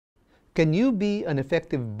Can you be an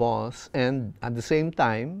effective boss and, at the same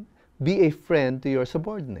time, be a friend to your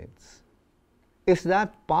subordinates? Is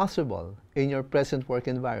that possible in your present work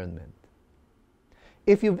environment?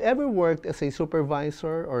 If you've ever worked as a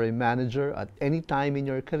supervisor or a manager at any time in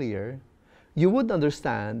your career, you would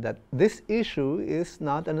understand that this issue is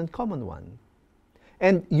not an uncommon one.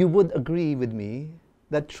 And you would agree with me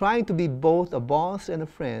that trying to be both a boss and a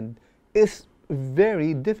friend is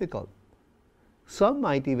very difficult. Some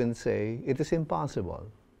might even say it is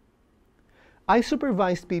impossible. I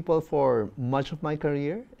supervised people for much of my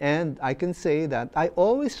career, and I can say that I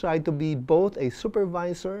always tried to be both a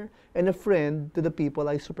supervisor and a friend to the people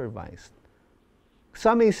I supervised.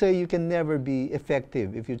 Some may say you can never be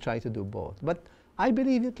effective if you try to do both, but I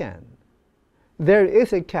believe you can. There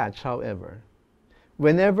is a catch, however.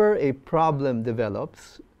 Whenever a problem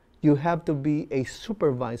develops, you have to be a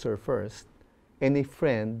supervisor first and a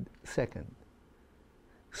friend second.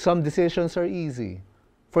 Some decisions are easy.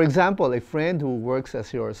 For example, a friend who works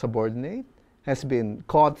as your subordinate has been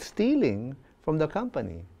caught stealing from the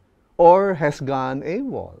company, or has gone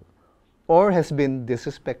AWOL, or has been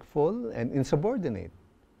disrespectful and insubordinate.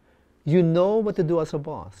 You know what to do as a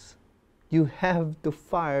boss. You have to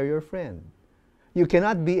fire your friend. You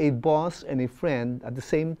cannot be a boss and a friend at the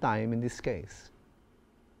same time in this case.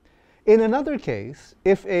 In another case,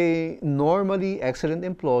 if a normally excellent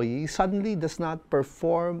employee suddenly does not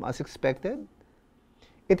perform as expected,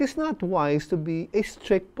 it is not wise to be a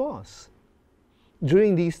strict boss.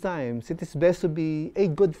 During these times, it is best to be a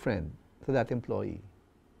good friend to that employee.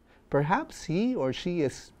 Perhaps he or she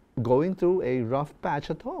is going through a rough patch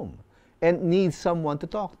at home and needs someone to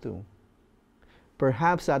talk to.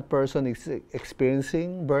 Perhaps that person is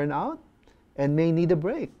experiencing burnout and may need a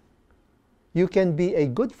break. You can be a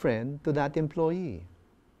good friend to that employee.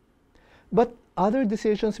 But other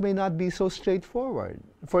decisions may not be so straightforward.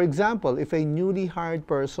 For example, if a newly hired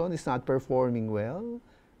person is not performing well,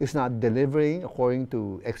 is not delivering according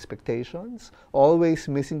to expectations, always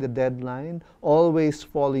missing the deadline, always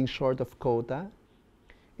falling short of quota,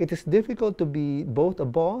 it is difficult to be both a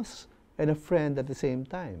boss and a friend at the same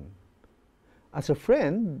time. As a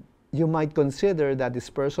friend, you might consider that this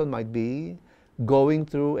person might be going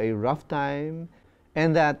through a rough time,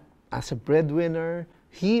 and that as a breadwinner,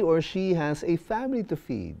 he or she has a family to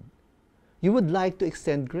feed. You would like to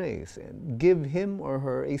extend grace and give him or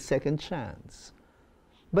her a second chance.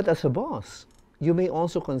 But as a boss, you may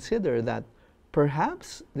also consider that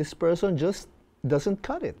perhaps this person just doesn't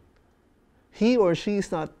cut it. He or she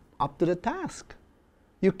is not up to the task.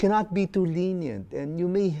 You cannot be too lenient, and you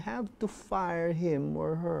may have to fire him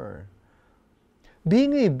or her.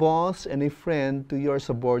 Being a boss and a friend to your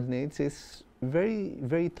subordinates is very,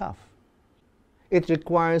 very tough. It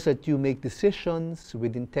requires that you make decisions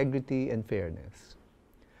with integrity and fairness.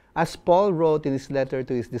 As Paul wrote in his letter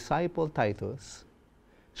to his disciple Titus,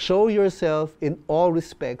 show yourself in all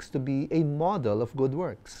respects to be a model of good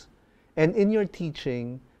works, and in your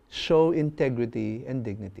teaching, show integrity and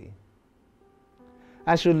dignity.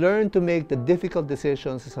 As you learn to make the difficult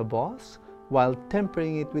decisions as a boss, while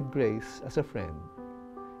tempering it with grace as a friend,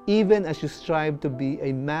 even as you strive to be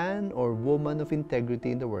a man or woman of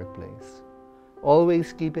integrity in the workplace,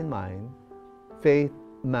 always keep in mind, faith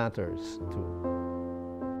matters too.